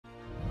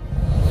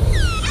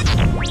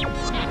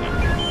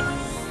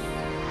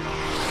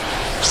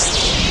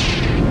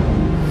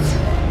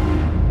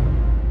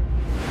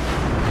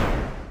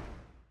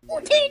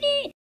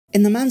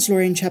In The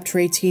Mandalorian Chapter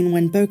 18,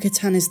 when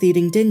Bo-Katan is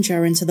leading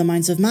Djarin to the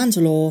Mines of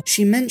Mandalore,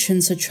 she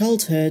mentions her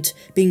childhood,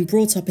 being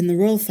brought up in the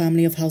royal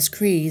family of House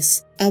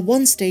Kryze. At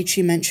one stage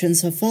she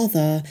mentions her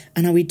father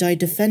and how he died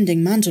defending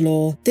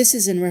Mandalore. This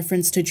is in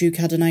reference to Duke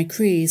Adonai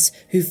Kryze,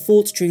 who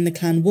fought during the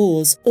Clan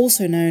Wars,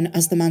 also known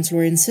as the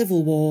Mandalorian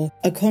Civil War,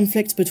 a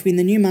conflict between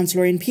the new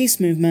Mandalorian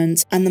peace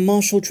movement and the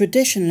martial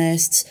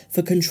traditionalists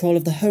for control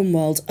of the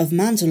homeworld of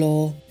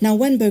Mandalore. Now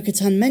when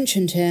Bo-Katan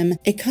mentioned him,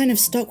 it kind of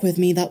stuck with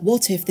me that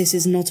what if this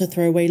is not a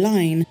throwaway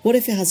line? What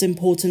if it has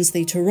importance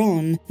later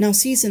on? Now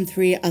Season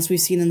 3, as we've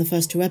seen in the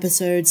first 2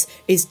 episodes,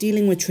 is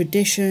dealing with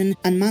tradition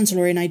and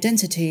Mandalorian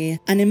identity.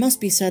 And it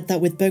must be said that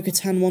with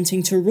Bo-Katan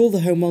wanting to rule the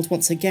homeworld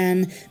once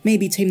again,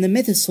 maybe tame the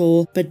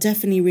Mythosaur, but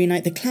definitely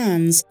reunite the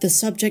clans, the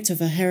subject of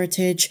her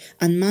heritage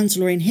and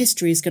Mandalorian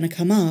history is going to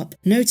come up,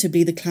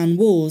 notably the Clan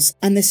Wars,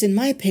 and this in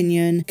my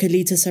opinion could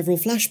lead to several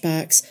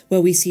flashbacks where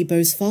we see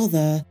Bo's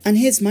father. And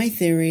here's my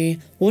theory: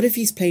 what if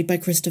he's played by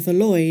Christopher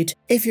Lloyd?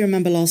 If you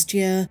remember last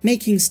year,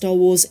 Making Star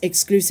Wars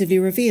exclusively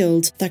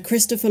revealed that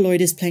Christopher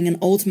Lloyd is playing an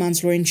old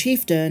Mandalorian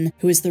chieftain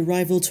who is the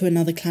rival to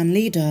another clan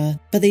leader,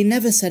 but they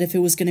never said if it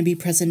was going to be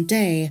present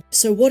day.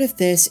 So what if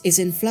this is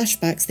in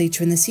flashbacks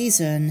later in the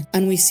season,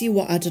 and we see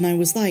what Adonai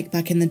was like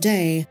back in the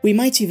day? We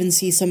might even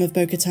see some of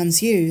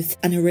Bo-Katan's youth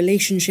and her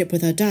relationship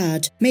with her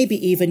dad, maybe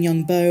even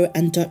young Bo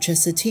and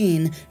Duchess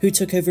Satine, who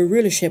took over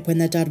rulership when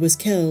their dad was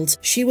killed.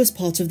 She was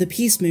part of the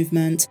peace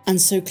movement, and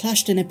so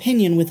clashed in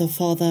opinion with her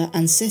father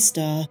and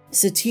sister.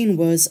 Satine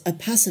was a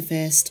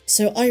pacifist,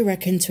 so I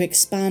reckon to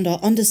expand our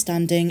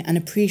understanding and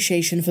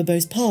appreciation for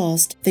Bo's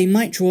past, they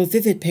might draw a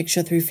vivid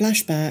picture through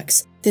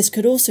flashbacks. This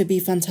could also be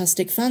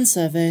fantastic fan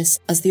service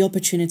as the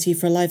opportunity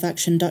for a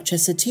live-action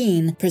Duchess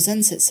Satine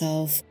presents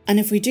itself. And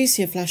if we do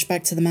see a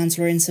flashback to the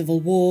Mandalorian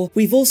Civil War,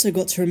 we've also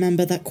got to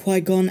remember that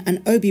Qui-Gon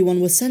and Obi-Wan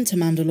were sent to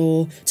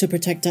Mandalore to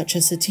protect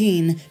Duchess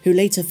Satine, who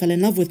later fell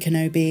in love with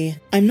Kenobi.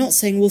 I'm not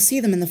saying we'll see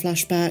them in the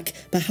flashback,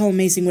 but how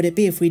amazing would it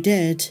be if we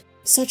did?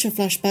 Such a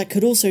flashback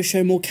could also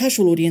show more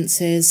casual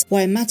audiences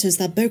why it matters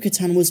that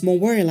Bo-Katan was more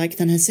warrior-like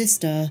than her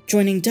sister,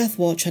 joining Death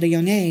Watch at a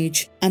young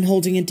age, and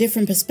holding a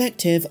different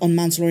perspective on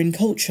Mandalorian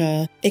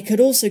culture. It could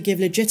also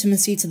give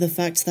legitimacy to the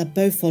fact that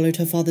Bo followed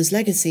her father's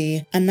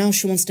legacy, and now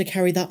she wants to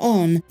carry that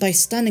on by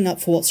standing up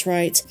for what's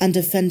right and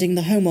defending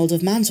the homeworld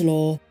of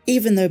Mandalore.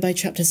 Even though by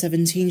Chapter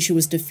 17 she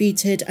was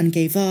defeated and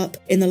gave up,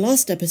 in the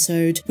last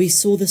episode we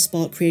saw the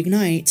spark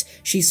reignite.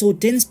 She saw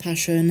Din's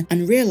passion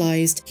and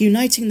realised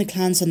uniting the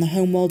clans and the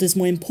homeworld is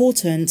more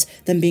important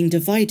than being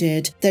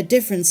divided. Their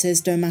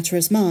differences don't matter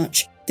as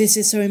much. This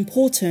is so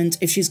important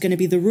if she's going to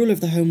be the ruler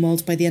of the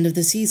homeworld by the end of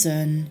the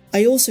season.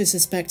 I also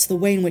suspect the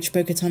way in which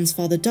Bo-Katan's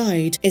father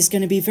died is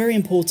going to be very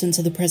important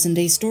to the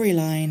present-day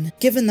storyline.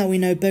 Given that we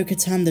know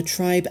Bo-Katan, the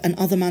tribe, and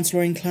other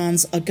Mandalorian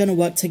clans are going to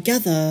work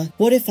together,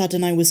 what if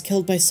Adonai was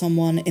killed by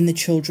someone in the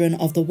Children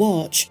of the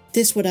Watch?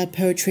 This would add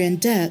poetry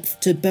and depth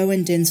to Bo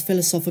and Din's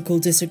philosophical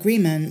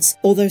disagreements.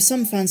 Although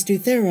some fans do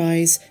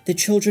theorize the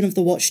Children of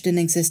the Watch didn't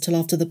exist till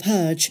after the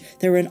Purge,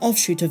 they were an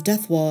offshoot of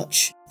Death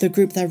Watch, the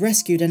group that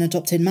rescued and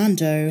adopted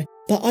Mando.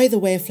 But either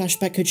way, a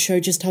flashback could show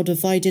just how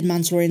divided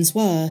Mandalorians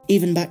were,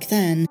 even back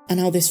then, and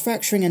how this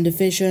fracturing and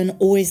division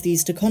always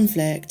leads to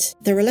conflict.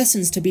 There are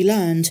lessons to be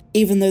learned,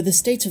 even though the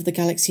state of the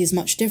galaxy is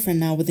much different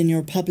now with the New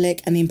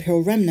Republic and the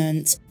Imperial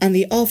Remnant, and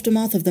the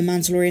aftermath of the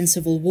Mandalorian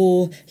Civil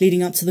War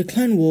leading up to the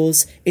Clone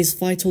Wars is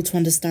vital to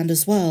understand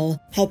as well.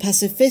 How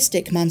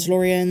pacifistic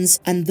Mandalorians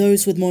and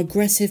those with more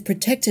aggressive,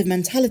 protective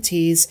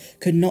mentalities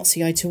could not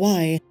see eye to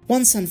eye.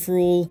 Once and for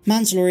all,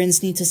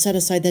 Mandalorians need to set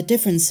aside their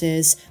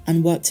differences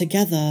and work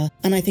together,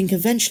 and I think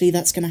eventually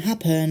that's going to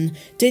happen.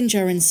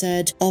 Djarin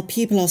said, "Our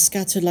people are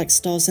scattered like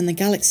stars in the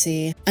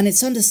galaxy, and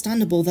it's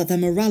understandable that their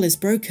morale is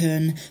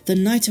broken. The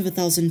Night of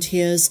 1,000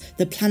 Tears,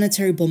 the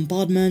planetary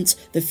bombardment,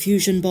 the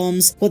fusion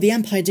bombs, what the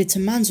Empire did to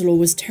Mandalore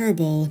was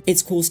terrible.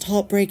 It's caused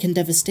heartbreak and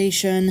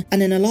devastation,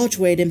 and in a large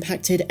way it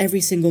impacted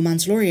every single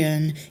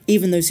Mandalorian,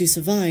 even those who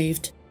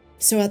survived."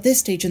 So at this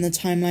stage in the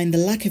timeline, the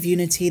lack of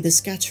unity, the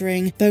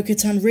scattering,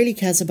 Bo-Katan really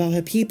cares about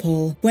her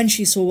people. When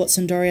she saw what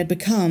Sundari had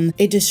become,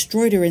 it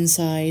destroyed her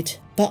inside.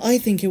 But I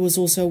think it was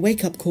also a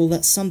wake-up call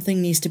that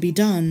something needs to be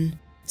done.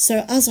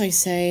 So as I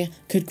say,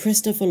 could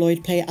Christopher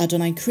Lloyd play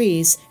Adonai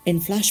Kryze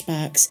in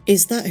flashbacks?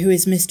 Is that who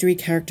his mystery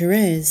character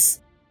is?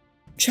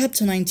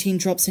 Chapter 19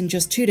 drops in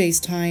just 2 days'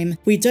 time.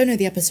 We don't know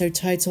the episode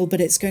title, but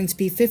it's going to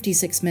be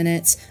 56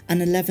 minutes and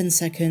 11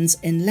 seconds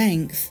in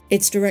length.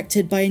 It's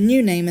directed by a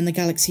new name in the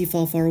galaxy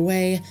far, far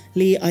away,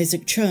 Lee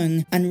Isaac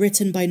Chung, and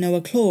written by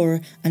Noah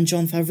Clore and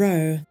Jon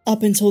Favreau.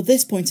 Up until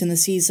this point in the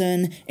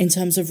season, in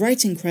terms of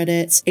writing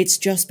credits, it's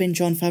just been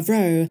Jon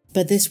Favreau,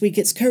 but this week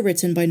it's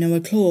co-written by Noah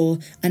Clore,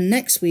 and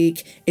next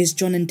week is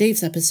John and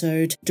Dave's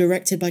episode,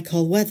 directed by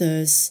Carl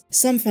Weathers.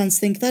 Some fans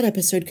think that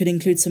episode could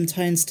include some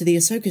tie-ins to the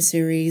Ahsoka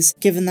series,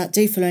 given given that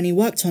Dave Filoni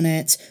worked on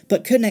it,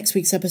 but could next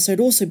week's episode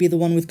also be the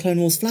one with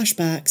Clone Wars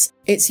flashbacks?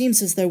 It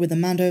seems as though with the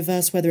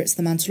Mandoverse, whether it's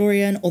The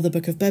Mandalorian or the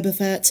Book of Boba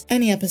Fett,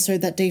 any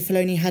episode that Dave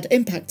Filoni had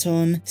impact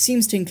on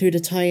seems to include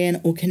a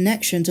tie-in or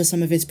connection to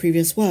some of his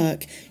previous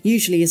work,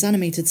 usually his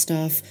animated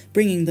stuff,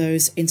 bringing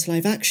those into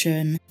live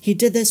action. He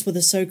did this with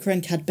Ahsoka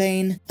and Cad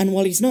Bane, and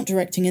while he's not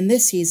directing in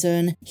this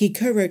season, he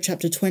co-wrote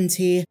Chapter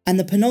 20 and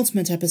the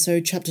penultimate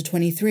episode, Chapter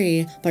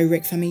 23, by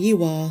Rick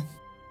Famuyiwa.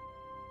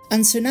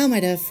 And so now, my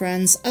dear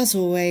friends, as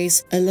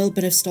always, a little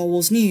bit of Star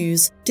Wars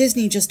news.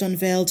 Disney just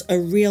unveiled a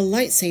real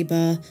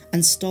lightsaber,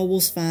 and Star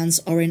Wars fans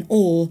are in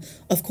awe.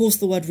 Of course,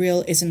 the word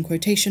real is in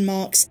quotation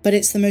marks, but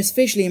it's the most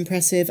visually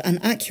impressive and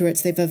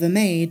accurate they've ever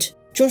made.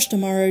 Josh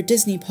D'Amaro,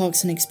 Disney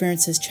Parks and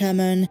Experiences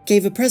chairman,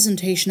 gave a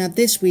presentation at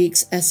this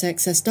week's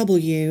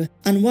SXSW,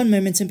 and one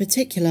moment in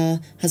particular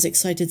has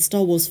excited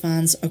Star Wars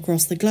fans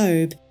across the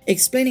globe.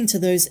 Explaining to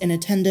those in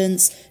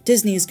attendance,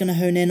 Disney is going to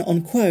hone in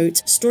on,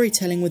 quote,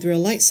 storytelling with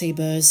real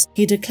lightsabers.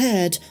 He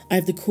declared, "I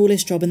have the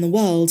coolest job in the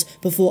world,"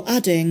 before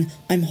adding,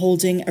 "I'm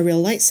holding a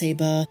real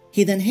lightsaber."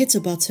 He then hit a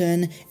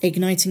button,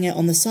 igniting it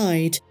on the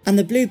side, and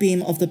the blue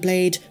beam of the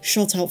blade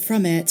shot out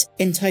from it,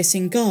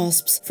 enticing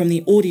gasps from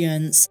the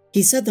audience.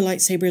 He said the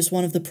lightsaber is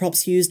one of the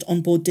props used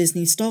on board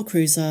Disney's Star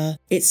Cruiser.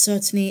 It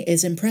certainly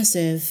is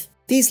impressive.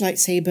 These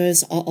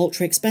lightsabers are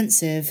ultra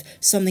expensive,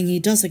 something he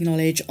does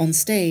acknowledge on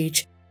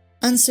stage.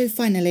 And so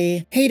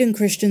finally, Hayden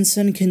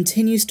Christensen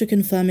continues to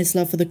confirm his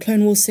love for the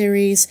Clone Wars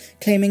series,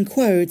 claiming,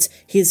 quote,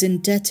 he is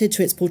indebted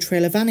to its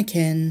portrayal of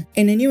Anakin.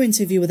 In a new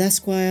interview with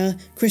Esquire,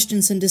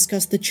 Christensen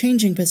discussed the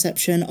changing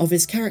perception of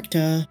his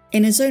character.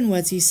 In his own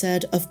words, he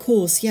said, "Of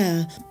course,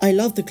 yeah, I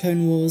love the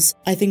Clone Wars.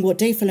 I think what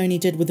Dave Filoni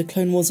did with the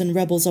Clone Wars and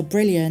Rebels are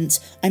brilliant.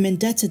 I'm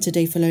indebted to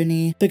Dave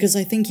Filoni because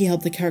I think he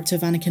helped the character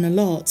of Anakin a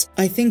lot.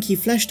 I think he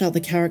fleshed out the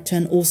character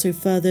and also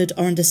furthered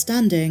our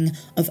understanding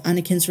of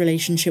Anakin's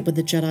relationship with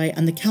the Jedi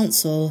and the Council,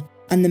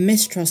 and the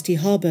mistrust he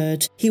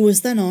harbored." He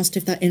was then asked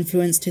if that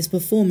influenced his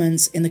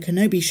performance in the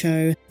Kenobi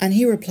show, and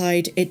he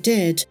replied, "It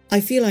did.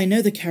 I feel I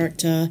know the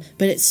character,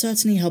 but it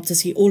certainly helped to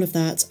see all of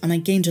that, and I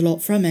gained a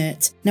lot from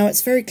it." Now,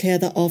 it's very clear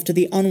that after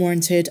the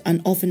unwarranted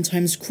and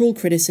oftentimes cruel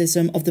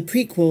criticism of the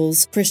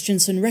prequels,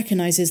 Christensen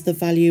recognizes the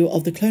value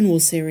of the Clone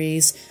Wars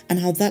series,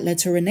 and how that led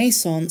to a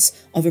renaissance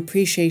of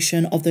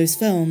appreciation of those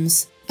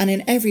films. And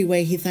in every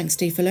way he thanks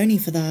Dave Filoni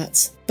for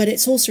that. But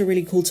it's also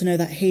really cool to know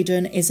that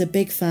Hayden is a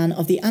big fan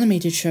of the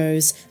animated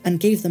shows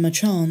and gave them a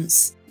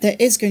chance. There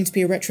is going to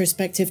be a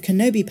retrospective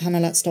Kenobi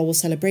panel at Star Wars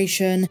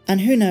Celebration,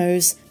 and who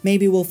knows,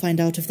 maybe we'll find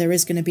out if there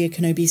is going to be a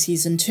Kenobi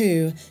Season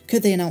 2.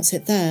 Could they announce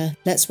it there?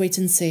 Let's wait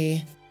and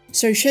see.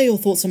 So share your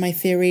thoughts on my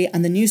theory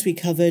and the news we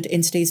covered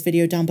in today's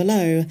video down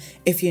below.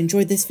 If you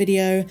enjoyed this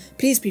video,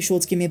 please be sure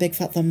to give me a big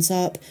fat thumbs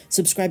up,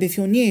 subscribe if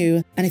you're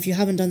new, and if you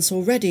haven't done so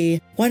already,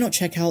 why not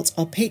check out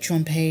our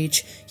Patreon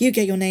page? You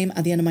get your name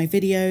at the end of my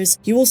videos,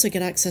 you also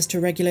get access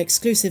to regular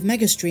exclusive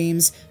mega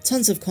streams,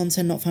 tons of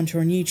content not found here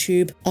on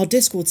YouTube, our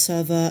Discord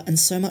server, and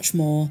so much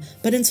more.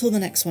 But until the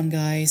next one,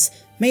 guys,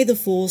 may the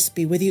Force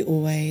be with you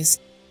always.